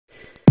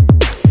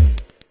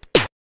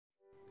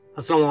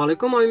আসসালামু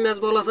আলাইকুম, আমি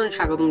মেজবাহুল হাসান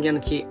স্বাগতম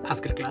জানাচ্ছি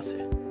আজকের ক্লাসে।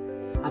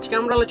 আজকে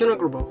আমরা আলোচনা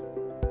করব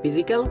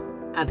physical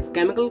and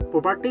chemical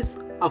properties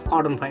of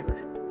cotton fibre,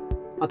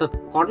 অর্থাৎ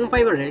কটন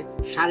ফাইবারের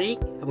শারীরিক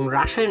এবং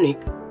রাসায়নিক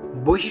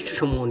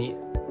বৈশিষ্ট্যসমূহ নিয়ে।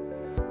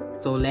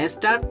 So let's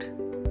start.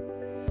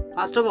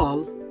 First of all,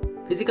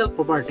 physical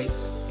properties.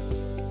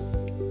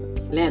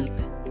 Length.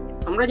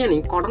 আমরা জানি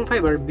কটন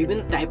ফাইবার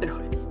বিভিন্ন টাইপের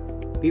হয়।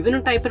 বিভিন্ন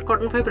টাইপের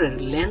কটন ফাইবারের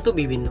লেন্থও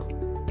বিভিন্ন,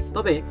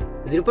 তবে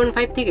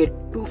 0.5 থেকে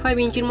 25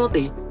 ইঞ্চির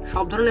মধ্যেই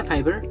সব ধরনের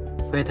ফাইবার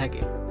হয়ে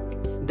থাকে।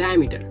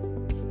 ডায়ামিটার।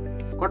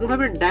 কটন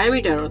ফাইবারের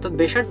ডায়ামিটার অর্থাৎ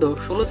ব্যাসার্ধ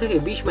 16 থেকে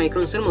 20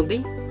 মাইক্রনসের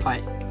মধ্যেই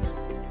হয়।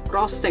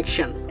 ক্রস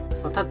সেকশন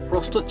অর্থাৎ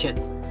প্রস্থচ্ছেদ।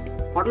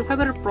 কটন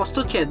ফাইবারের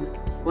প্রস্থচ্ছেদ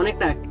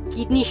অনেকটা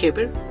কিডনি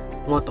শেপের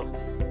মতো।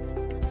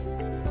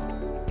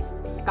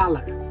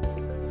 কালার।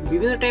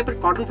 বিভিন্ন টাইপের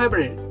কটন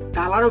ফাইবারের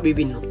কালারও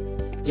বিভিন্ন,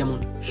 যেমন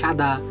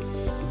সাদা,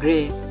 গ্রে,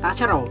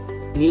 তাছাড়াও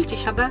নীলচে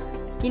সাদা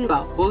কিংবা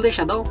হলদে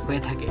সাদাও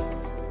হয়ে থাকে।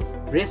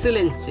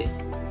 রেসিলেন্সি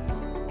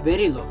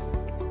ভেরি লো,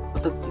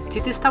 অর্থাৎ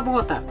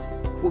স্থিতিস্থাপকতা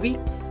খুবই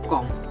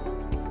কম।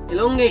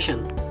 এলংগেশন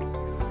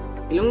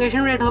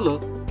রেট হলো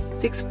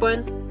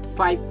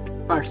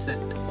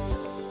 6.5%।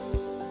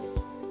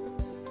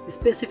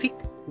 স্পেসিফিক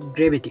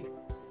গ্রেভিটি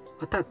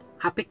অর্থাৎ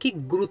আপেক্ষিক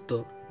গুরুত্ব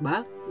বা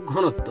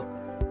ঘনত্ব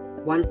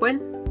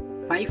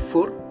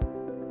 1.54।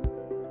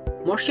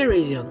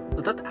 ময়েশ্চারাইজেশন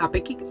অর্থাৎ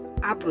আপেক্ষিক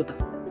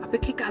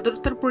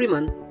আর্দ্রতার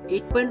পরিমাণ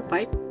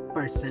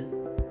 8.5%।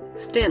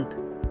 স্ট্রেংথ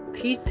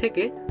 3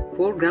 থেকে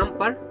 4 গ্রাম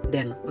পার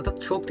ডেন, অর্থাৎ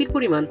শক্তির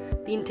পরিমাণ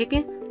 3 থেকে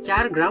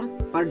 4 গ্রাম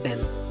পার ডেন।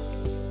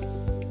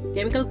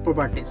 Chemical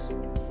properties.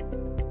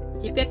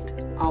 Effect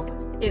of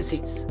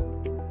acids.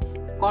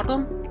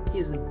 Cotton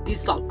is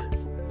dissolved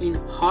in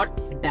hot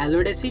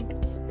dilute acid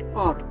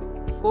or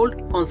cold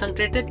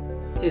concentrated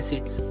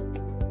acids,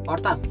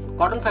 অর্থাৎ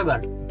কটন ফাইবার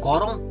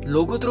গরম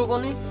লঘু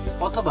দ্রবণে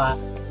অথবা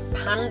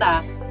ঠান্ডা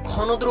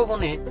ঘন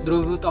দ্রবণে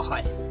দ্রবীভূত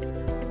হয়।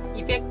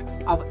 Effect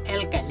of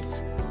অ্যালকাইলস।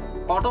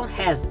 Cotton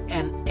has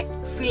an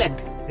excellent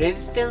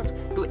resistance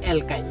to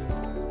alkyl.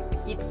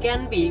 It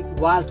can be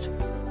washed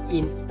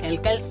in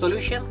alkyl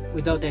solution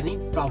without any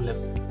problem.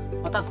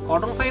 অর্থাৎ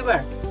কটন ফাইবার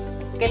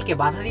অ্যালকাইলকে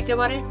বাধা দিতে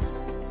পারে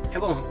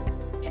এবং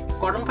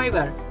কটন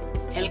ফাইবার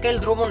অ্যালকাইল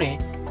দ্রবণে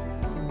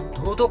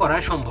ধৌত করা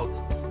সম্ভব।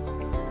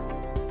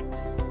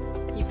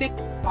 ইফেক্ট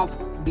অফ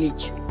ব্লিচ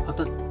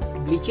অর্থাৎ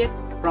ব্লিচের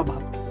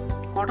প্রভাব।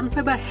 Cotton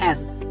fibre has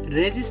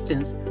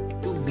resistance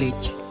to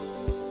bleach.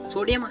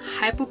 Sodium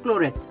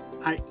hypochlorite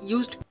are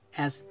used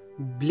as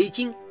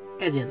bleaching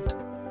agent,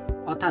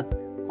 অর্থাৎ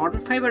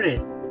কটন ফাইবারের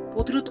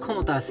প্রতিরোধ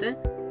ক্ষমতা আছে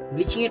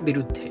ব্লিচিং এর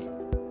বিরুদ্ধে।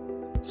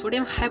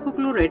 সোডিয়াম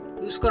হাইপোক্লোরাইট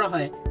ইউজ করা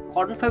হয়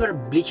কটন ফাইবার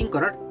ব্লিচিং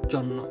করার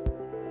জন্য।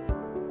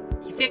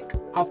 ইফেক্ট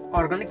অফ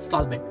অর্গানিক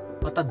সলভেন্ট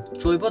অর্থাৎ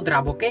জৈব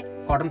দ্রাবকে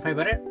কটন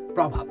ফাইবারের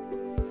প্রভাব।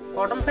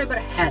 Cotton fibre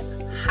has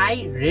high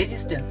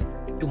resistance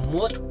to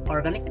most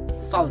organic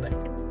solvent,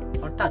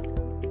 অর্থাৎ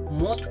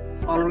মোস্ট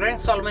অর্গানিক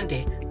সলভেন্টে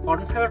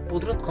কটন ফাইবার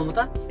প্রতিরোধ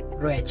ক্ষমতা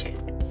রয়েছে।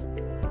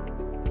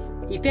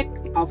 ইফেক্ট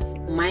অফ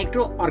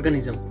মাইক্রো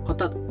অর্গানিজম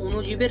অর্থাৎ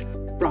অণুজীবের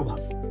প্রভাব।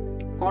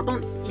 Cotton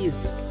is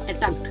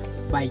attacked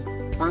by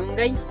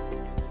fungi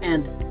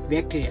and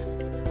bacteria,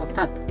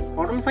 অর্থাৎ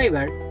কটন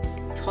ফাইবার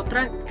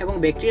ছত্রাক এবং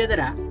ব্যাকটেরিয়া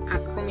দ্বারা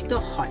আক্রমিত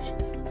হয়।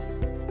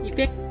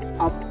 Effect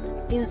of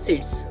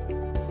insects.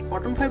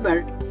 Cotton fibre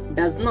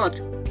does not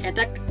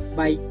attacked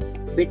by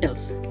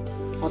বেটলস,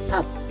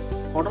 অর্থাৎ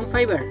কটন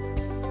ফাইবার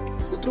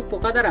ক্ষুদ্র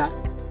পোকা দ্বারা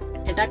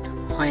অ্যাটাক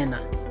হয় না।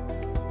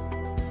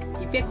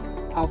 ইফেক্ট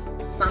অফ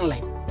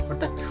সানলাইট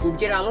অর্থাৎ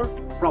সূর্যের আলোর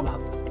প্রভাব।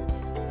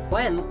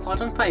 When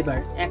cotton fiber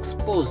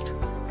exposed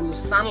to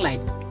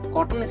sunlight,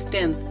 cotton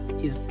strength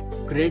is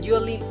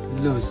gradually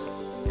lose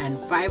and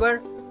fiber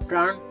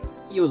turn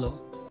yellow,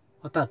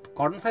 অর্থাৎ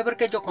কটন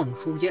ফাইবারকে যখন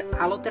সূর্যের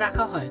আলোতে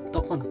রাখা হয়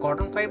তখন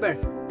কটন ফাইবার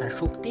তার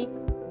শক্তি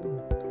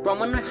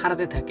ক্রমান্বয়ে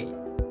হারাতে থাকে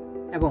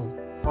এবং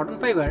কটন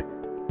ফাইবার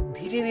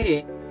ধীরে ধীরে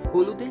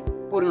হলুদে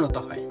পরিণত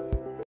হয়।